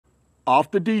off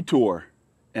the detour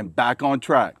and back on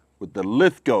track with the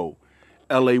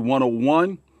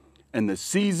LithGowLA101 and the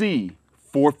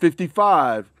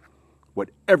CZ455, what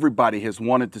everybody has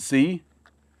wanted to see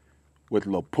with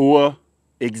Lapua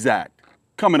Xact.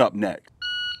 Coming up next.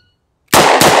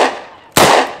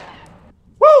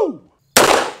 Woo!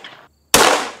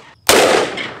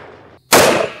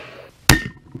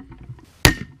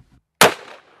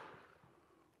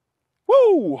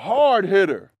 Woo! Hard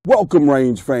hitter. Welcome,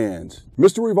 range fans.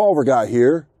 Mr. Revolver Guy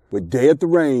here with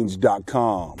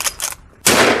dayattherange.com.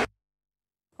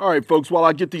 All right, folks, while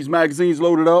I get these magazines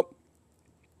loaded up,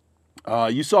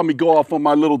 you saw me go off on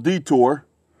my little detour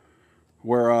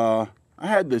where I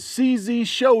had the CZ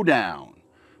showdown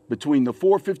between the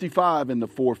 455 and the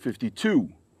 452.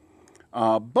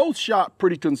 Both shot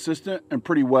pretty consistent and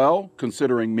pretty well,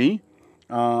 considering me.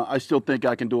 I still think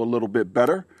I can do a little bit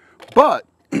better, but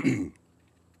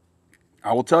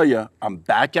I will tell you, I'm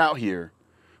back out here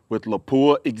with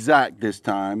Lapua Xact this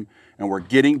time, and we're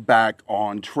getting back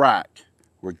on track.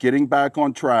 We're getting back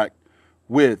on track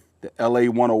with the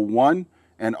LA101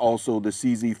 and also the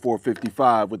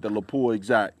CZ455 with the Lapua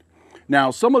Xact.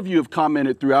 Now, some of you have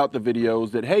commented throughout the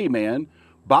videos that, hey man,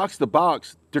 box to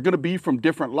box, they're gonna be from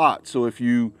different lots. So if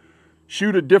you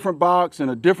shoot a different box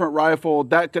and a different rifle,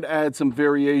 that could add some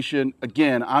variation.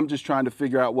 Again, I'm just trying to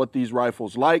figure out what these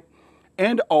rifles like,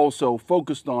 and also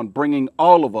focused on bringing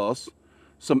all of us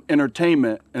some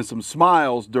entertainment and some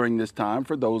smiles during this time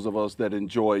for those of us that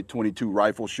enjoy 22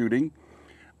 rifle shooting.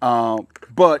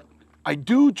 But I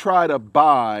do try to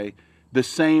buy the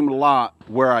same lot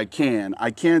where I can.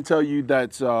 I can tell you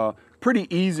that's pretty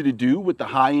easy to do with the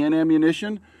high-end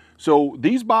ammunition. So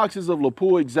these boxes of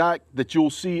Lapua Xact that you'll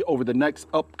see over the next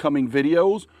upcoming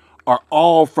videos are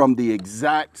all from the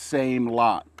exact same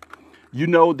lot. You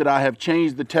know that I have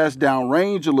changed the test down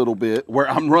range a little bit where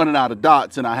I'm running out of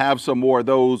dots, and I have some more of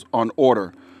those on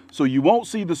order. So you won't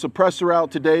see the suppressor out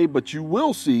today, but you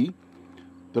will see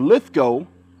the LithGow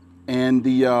and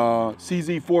the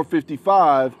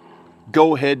CZ455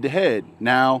 go head to head.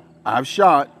 Now, I've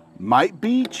shot, might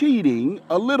be cheating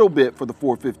a little bit for the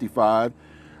 455.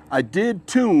 I did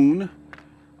tune,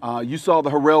 you saw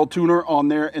the Harrell tuner on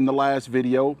there in the last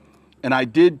video, and I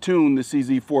did tune the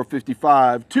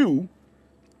CZ455 to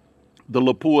the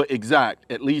Lapua Xact,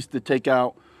 at least to take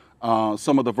out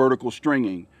some of the vertical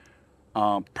stringing.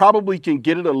 Probably can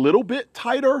get it a little bit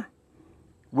tighter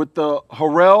with the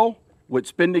Harrell, with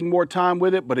spending more time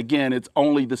with it, but again, it's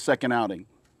only the second outing.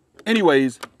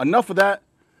 Anyways, enough of that.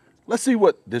 Let's see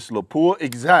what this Lapua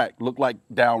Xact looked like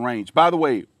downrange. By the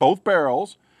way, both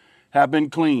barrels have been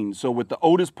cleaned. So with the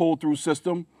Otis pull-through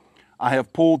system, I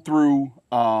have pulled through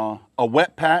a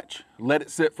wet patch, let it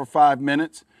sit for 5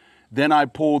 minutes. Then I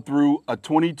pulled through a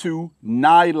 22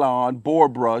 nylon bore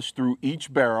brush through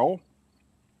each barrel.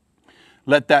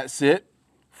 Let that sit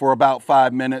for about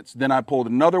 5 minutes. Then I pulled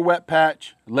another wet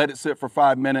patch, let it sit for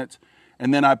 5 minutes,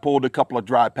 and then I pulled a couple of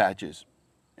dry patches.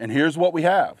 And here's what we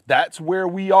have. That's where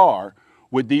we are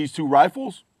with these two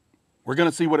rifles. We're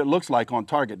gonna see what it looks like on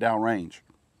target downrange.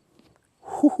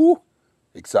 Whoo-hoo.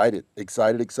 Excited,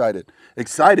 excited, excited.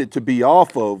 Excited to be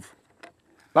off of,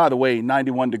 by the way,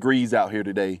 91 degrees out here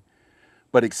today.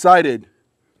 But excited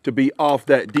to be off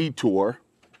that detour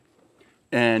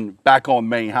and back on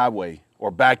main highway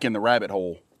or back in the rabbit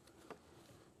hole.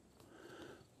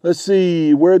 Let's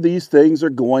see where these things are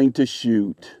going to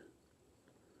shoot.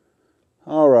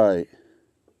 All right.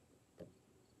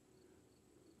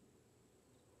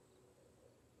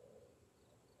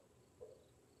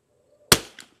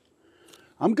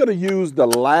 I'm going to use the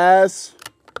last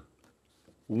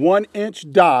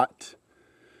 1-inch dot.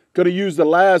 Going to use the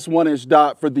last 1-inch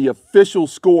dot for the official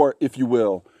score, if you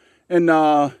will. And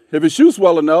if it shoots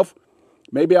well enough,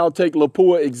 maybe I'll take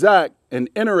Lapua Xact and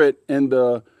enter it in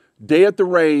the Day at the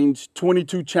Range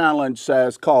 22 Challenge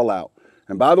SAS call out.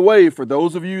 And by the way, for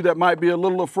those of you that might be a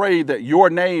little afraid that your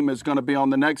name is going to be on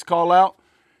the next call out,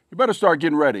 you better start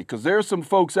getting ready, because there's some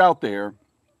folks out there.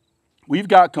 We've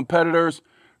got competitors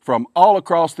from all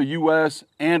across the U.S.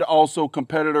 and also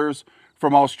competitors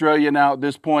from Australia now at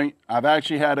this point. I've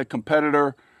actually had a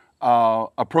competitor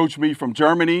approach me from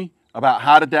Germany about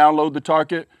how to download the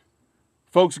target.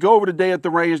 Folks, go over to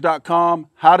dayattherange.com.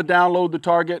 How to download the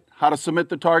target, how to submit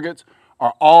the targets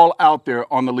are all out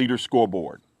there on the leader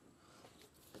scoreboard.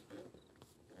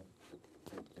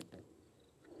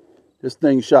 This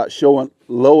thing shot showing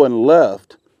low and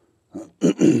left.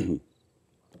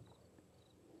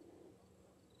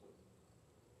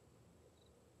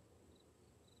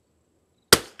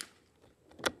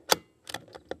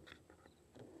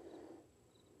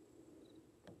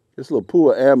 This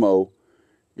Lapua ammo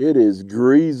It is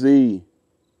greasy.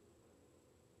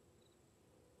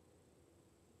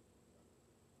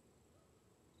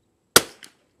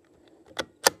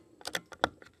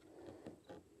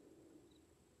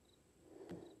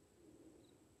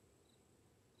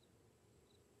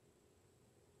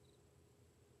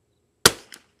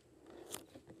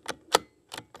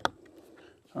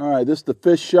 All right, this is the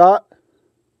fifth shot.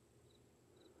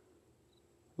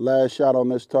 Last shot on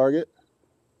this target.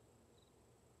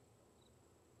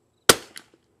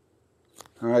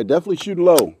 All right, definitely shooting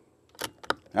low.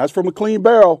 That's from a clean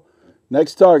barrel.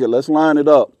 Next target, let's line it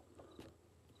up.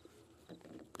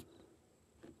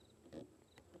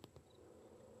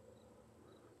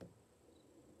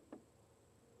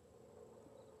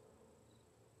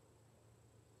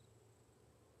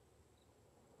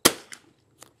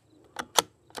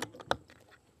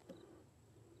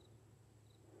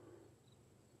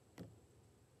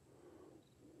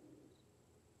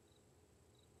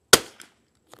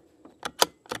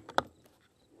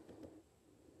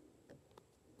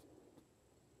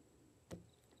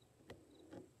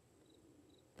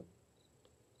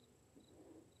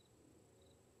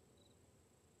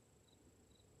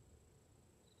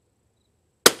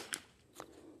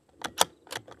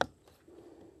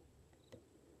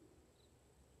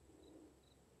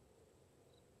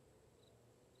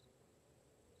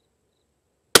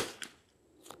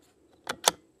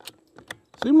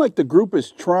 Seems like the group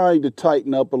is trying to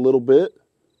tighten up a little bit.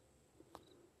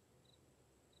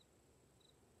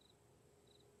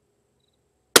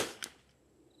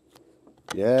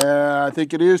 Yeah, I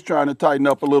think it is trying to tighten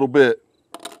up a little bit.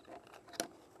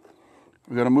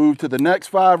 We're going to move to the next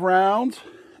 5 rounds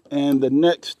and the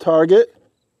next target.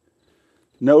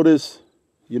 Notice,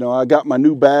 you know, I got my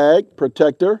new bag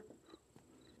protector,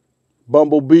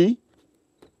 Bumblebee.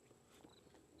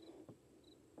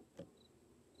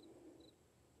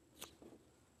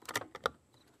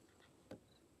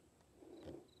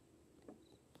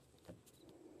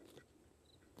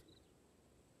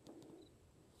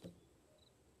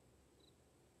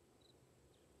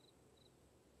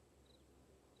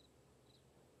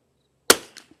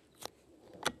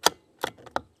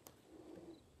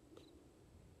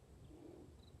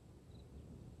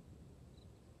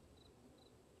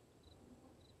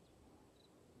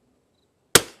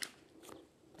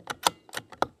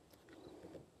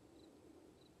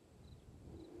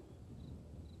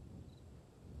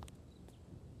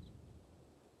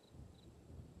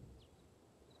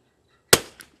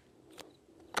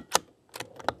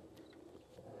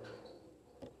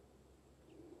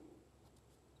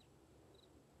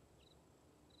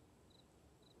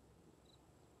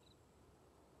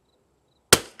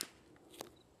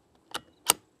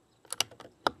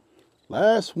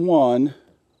 Last one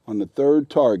on the 3rd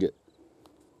target.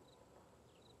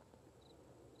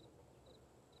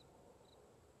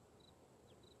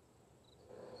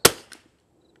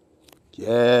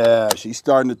 Yeah, she's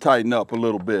starting to tighten up a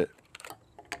little bit.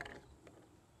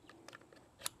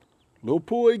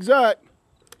 Lapua Xact.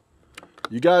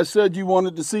 You guys said you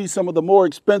wanted to see some of the more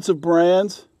expensive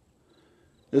brands.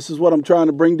 This is what I'm trying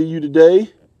to bring to you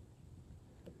today.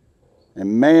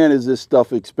 And man, is this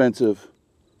stuff expensive.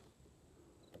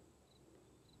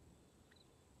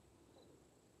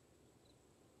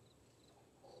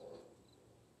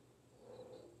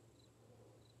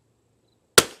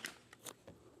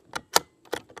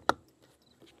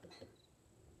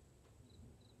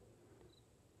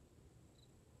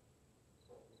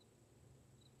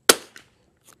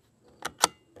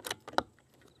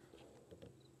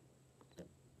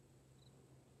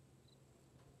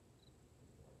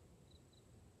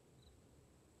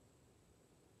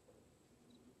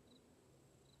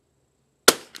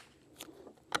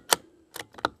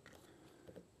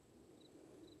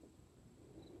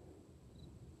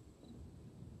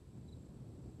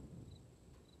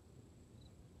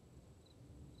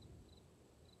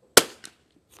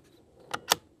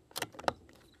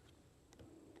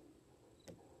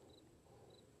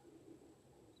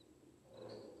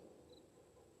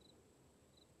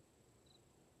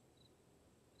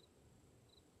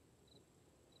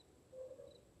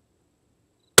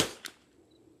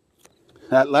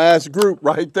 That last group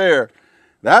right there.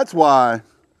 That's why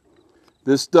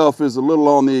this stuff is a little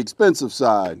on the expensive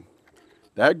side.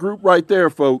 That group right there,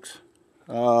 folks.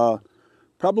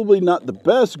 Probably not the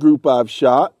best group I've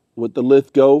shot with the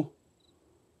Lithgow,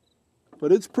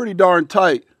 but it's pretty darn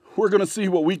tight. We're going to see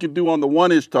what we can do on the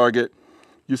 1-inch target.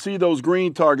 You see those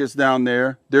green targets down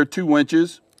there. They're 2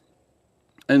 inches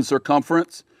in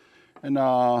circumference. And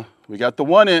we got the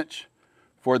 1-inch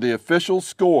for the official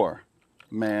score.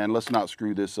 Man, let's not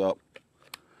screw this up.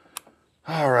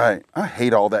 All right, I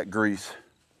hate all that grease.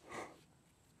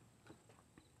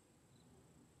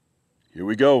 Here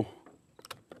we go.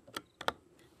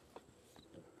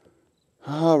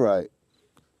 All right.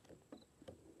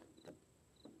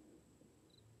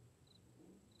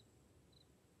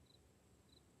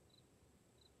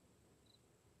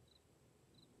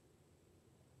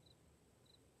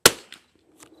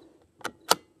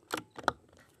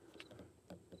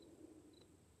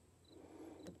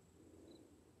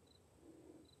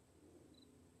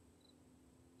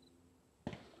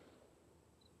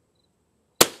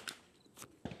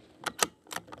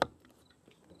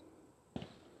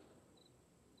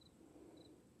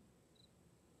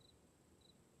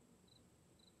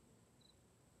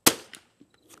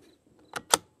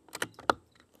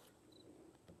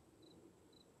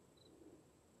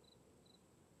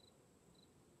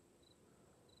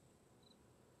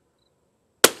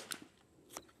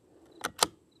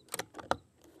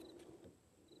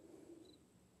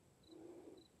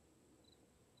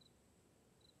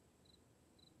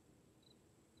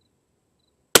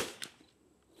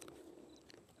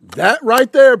 That right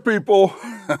there, people,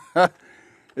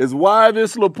 is why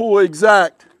this Lapua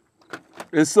Xact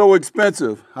is so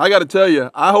expensive. I got to tell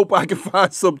you, I hope I can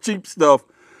find some cheap stuff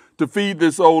to feed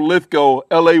this old Lithgow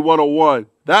LA101.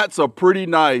 That's a pretty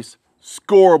nice,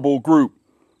 scoreable group.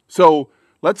 So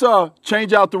let's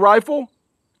change out the rifle,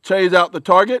 change out the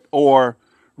target, or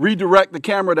redirect the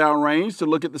camera downrange to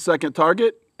look at the second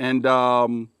target, and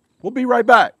we'll be right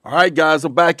back. All right, guys,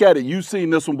 I'm back at it. You've seen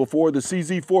this one before, the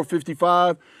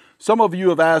CZ455. Some of you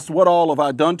have asked, what all have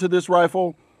I done to this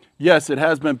rifle? Yes, it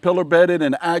has been pillar bedded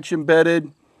and action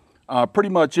bedded. Pretty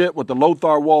much it with the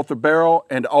Lothar Walther barrel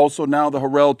and also now the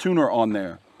Harel tuner on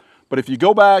there. But if you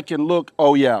go back and look,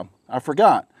 oh yeah, I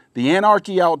forgot. The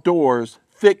Anarchy Outdoors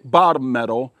thick bottom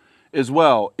metal as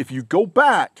well. If you go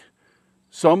back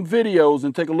some videos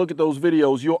and take a look at those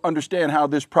videos, you'll understand how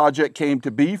this project came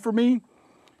to be for me.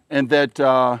 And that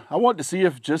I wanted to see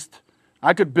if just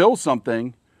I could build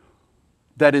something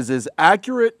that is as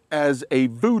accurate as a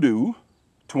Voodoo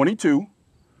 22,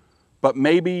 but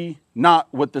maybe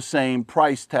not with the same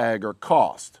price tag or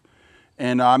cost.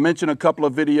 And I mentioned a couple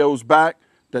of videos back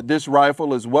that this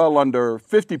rifle is well under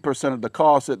 50% of the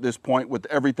cost at this point with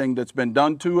everything that's been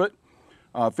done to it.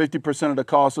 50% of the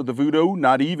cost of the Voodoo,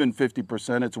 not even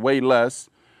 50%, it's way less.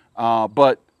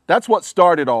 But that's what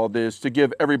started all this, to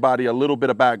give everybody a little bit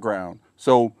of background.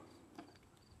 So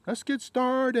let's get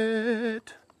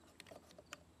started.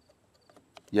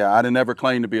 Yeah, I didn't ever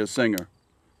claim to be a singer,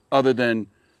 other than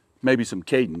maybe some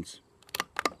cadence.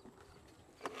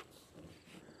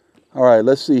 All right,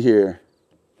 let's see here.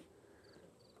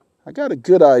 I got a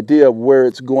good idea of where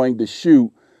it's going to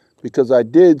shoot because I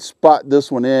did spot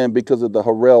this one in because of the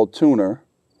Harel tuner.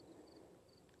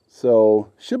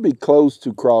 So, should be close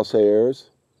to crosshairs.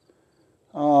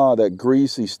 Oh, that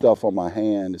greasy stuff on my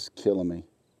hand is killing me.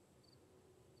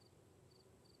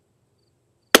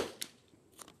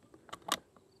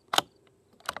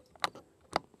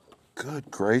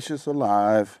 Good gracious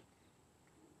alive.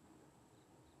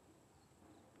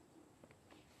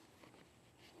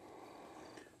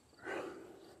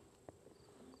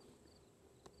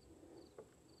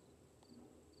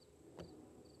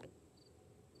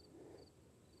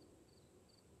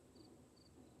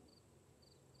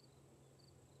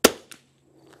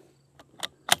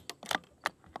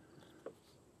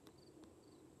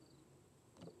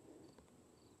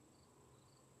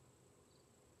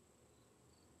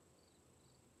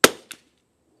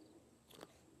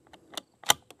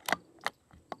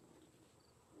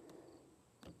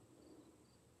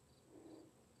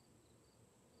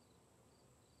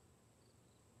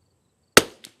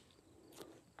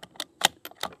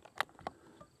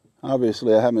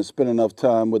 Obviously, I haven't spent enough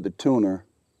time with the tuner.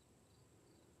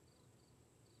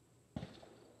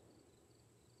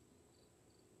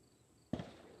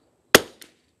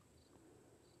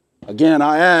 Again,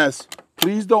 I ask,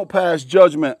 please don't pass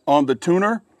judgment on the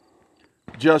tuner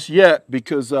just yet,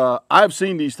 because I've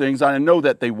seen these things. I know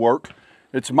that they work.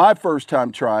 It's my first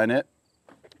time trying it.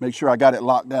 Make sure I got it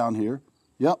locked down here.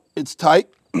 Yep, it's tight.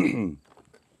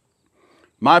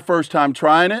 My first time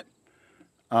trying it.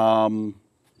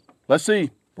 Let's see.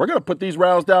 We're going to put these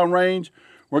rounds down range.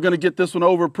 We're going to get this one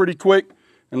over pretty quick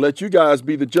and let you guys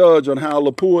be the judge on how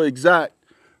Lapua Xact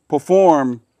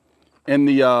perform in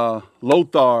the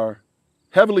Lothar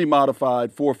heavily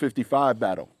modified 455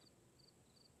 battle.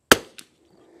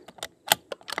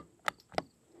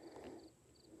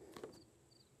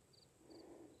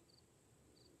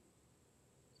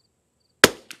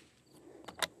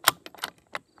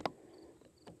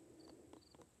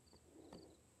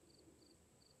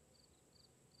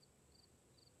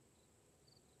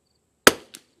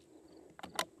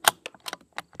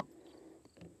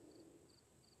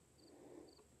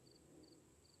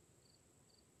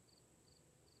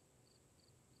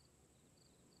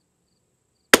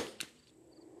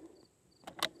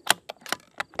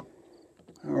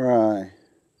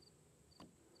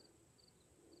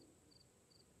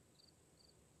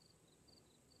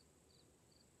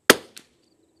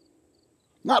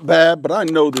 Not bad, but I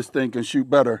know this thing can shoot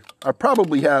better. I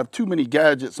probably have too many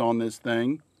gadgets on this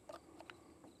thing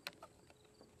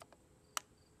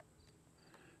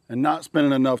and not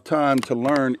spending enough time to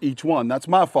learn each one. That's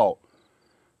my fault,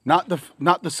 not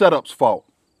the setup's fault.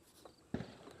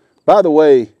 By the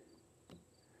way,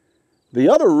 the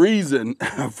other reason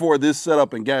for this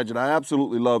setup and gadget, I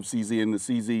absolutely love CZ and the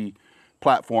CZ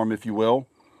platform, if you will.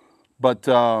 But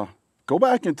go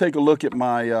back and take a look at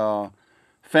my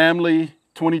family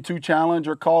 22 challenge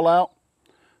or call out.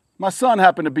 My son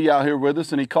happened to be out here with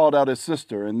us and he called out his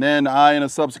sister. And then I, in a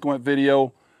subsequent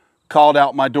video, called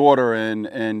out my daughter,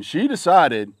 and she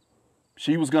decided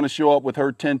she was going to show up with her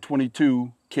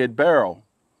 1022 kid barrel.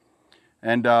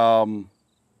 And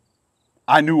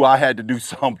I knew I had to do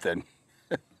something.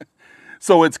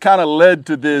 So it's kind of led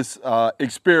to this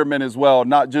experiment as well,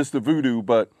 not just the voodoo,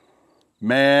 but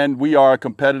man, we are a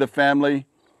competitive family.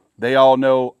 They all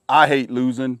know I hate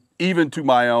losing, even to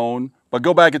my own. But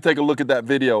go back and take a look at that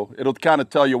video. It'll kind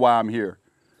of tell you why I'm here.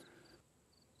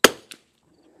 I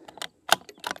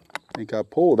think I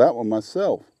pulled that one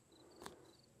myself.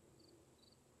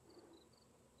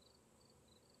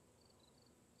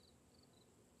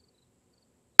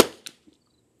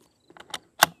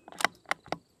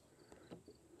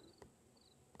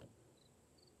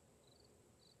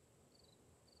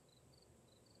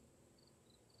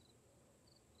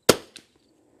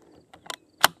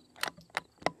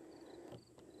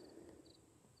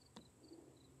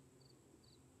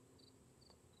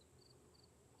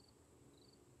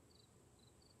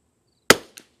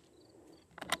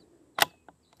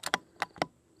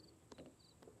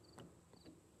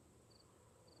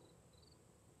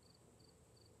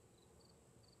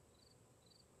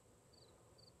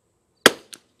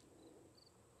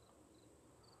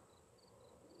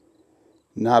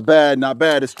 Not bad, not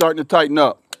bad. It's starting to tighten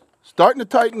up. Starting to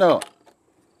tighten up.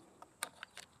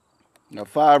 Got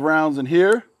 5 rounds in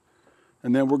here.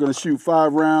 And then we're going to shoot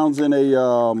 5 rounds in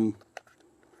a,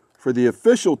 for the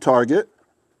official target.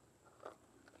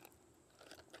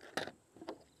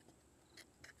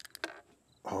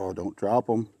 Oh, don't drop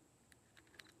them.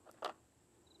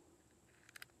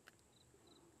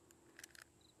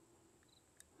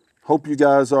 Hope you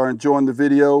guys are enjoying the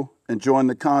video, enjoying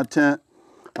the content.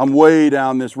 I'm way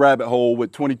down this rabbit hole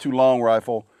with 22 long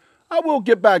rifle. I will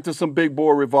get back to some big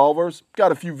bore revolvers.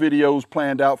 Got a few videos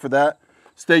planned out for that.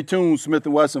 Stay tuned, Smith &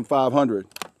 Wesson 500.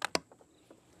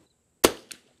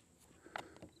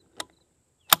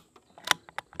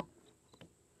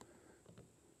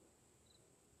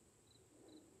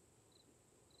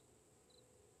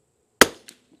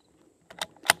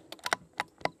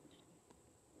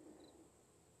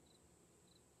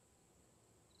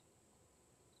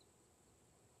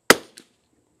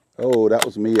 Oh, that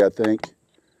was me, I think.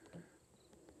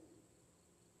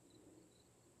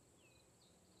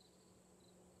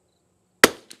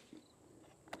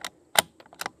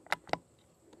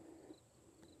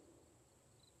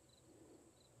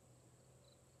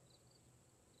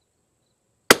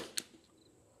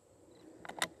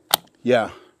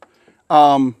 Yeah.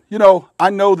 You know,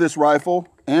 I know this rifle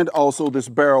and also this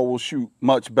barrel will shoot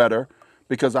much better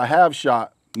because I have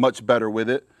shot much better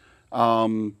with it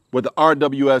with the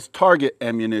RWS target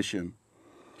ammunition.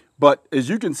 But as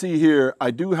you can see here,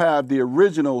 I do have the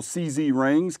original CZ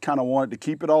rings. Kind of wanted to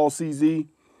keep it all CZ.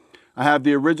 I have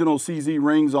the original CZ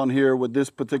rings on here with this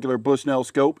particular Bushnell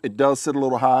scope. It does sit a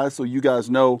little high, so you guys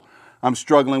know I'm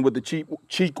struggling with the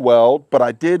cheek weld. But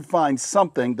I did find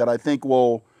something that I think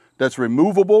that's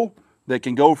removable, that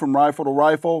can go from rifle to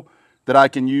rifle, that I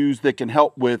can use that can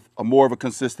help with a more of a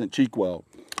consistent cheek weld.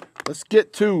 Let's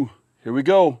get to, here we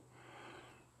go.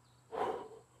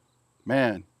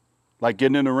 Man, like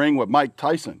getting in the ring with Mike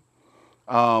Tyson.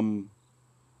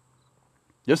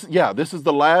 This is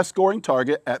the last scoring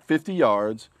target at 50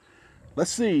 yards. Let's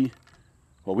see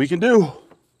what we can do.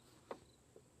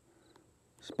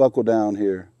 Let's buckle down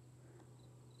here.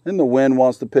 And the wind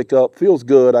wants to pick up. Feels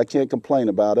good. I can't complain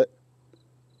about it.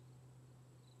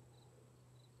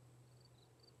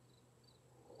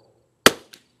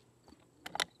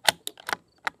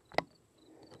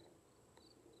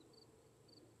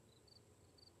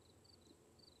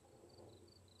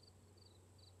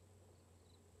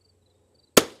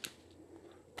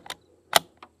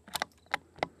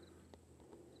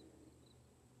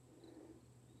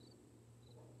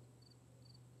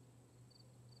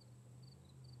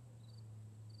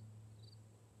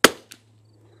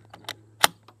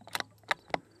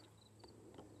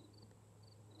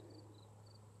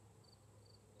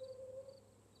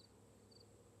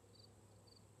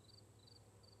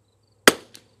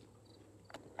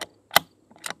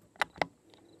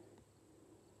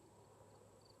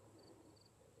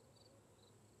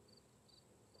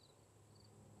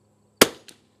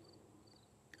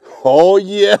 Oh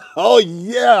yeah, oh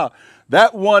yeah.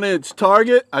 That 1-inch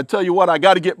target, I tell you what, I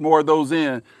got to get more of those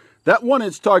in. That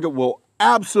 1-inch target will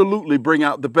absolutely bring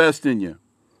out the best in you.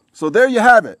 So there you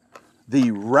have it.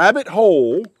 The rabbit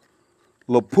hole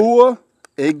Lapua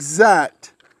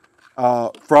Xact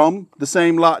from the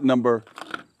same lot number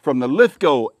from the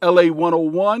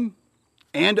LithgowLA101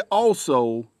 and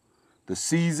also the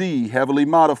CZ heavily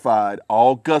modified,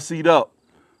 all gussied up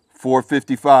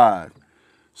 455.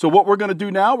 So what we're going to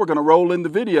do now, we're going to roll in the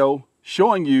video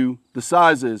showing you the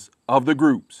sizes of the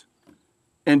groups.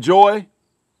 Enjoy.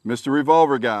 Mr.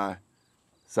 Revolver Guy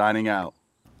signing out.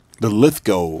 The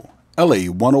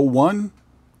LithgowLA101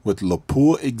 with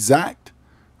Lapua Xact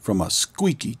from a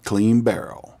squeaky clean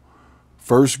barrel.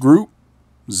 First group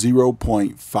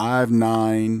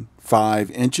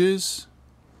 0.595 inches.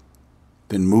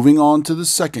 Then moving on to the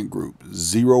second group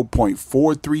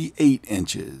 0.438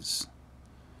 inches.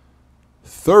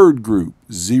 Third group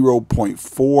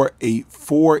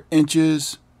 0.484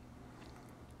 inches.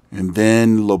 And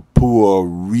then Lapua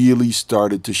really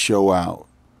started to show out,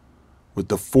 with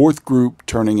the fourth group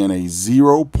turning in a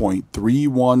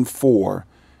 0.314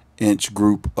 inch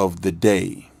group of the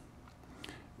day.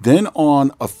 Then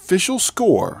on official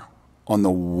score on the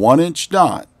 1-inch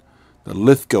dot, the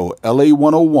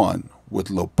LithgowLA101 with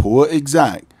Lapua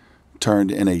Xact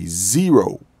turned in a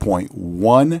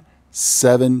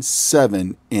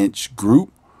 0.177 inch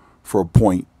group for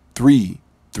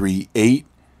 0.338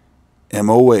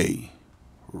 MOA.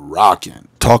 Rockin'.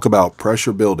 Talk about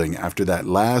pressure building after that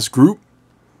last group.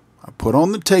 I put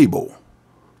on the table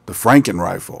the Franken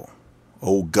rifle,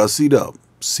 old gussied up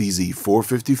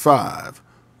CZ455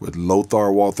 with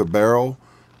Lothar Walther barrel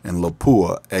and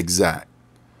Lapua Xact.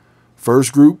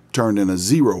 First group turned in a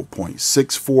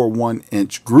 0.641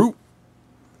 inch group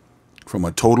from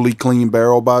a totally clean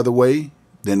barrel, by the way.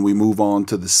 Then we move on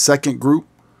to the second group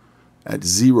at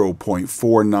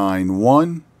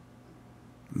 0.491.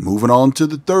 Moving on to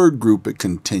the third group, it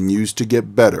continues to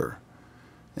get better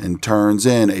and turns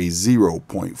in a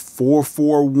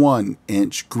 0.441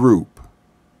 inch group.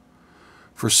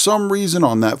 For some reason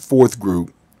on that fourth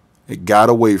group, it got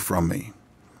away from me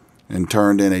and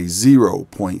turned in a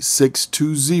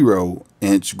 0.620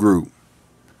 inch group.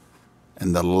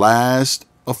 And the last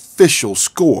official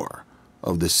score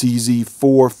of the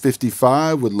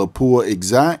CZ455 with Lapua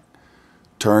Xact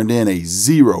turned in a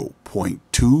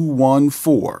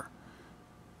 0.214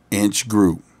 inch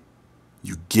group.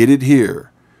 You get it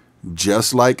here,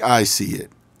 just like I see it,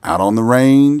 out on the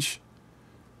range.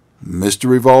 Mr.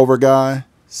 Revolver Guy,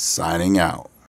 signing out.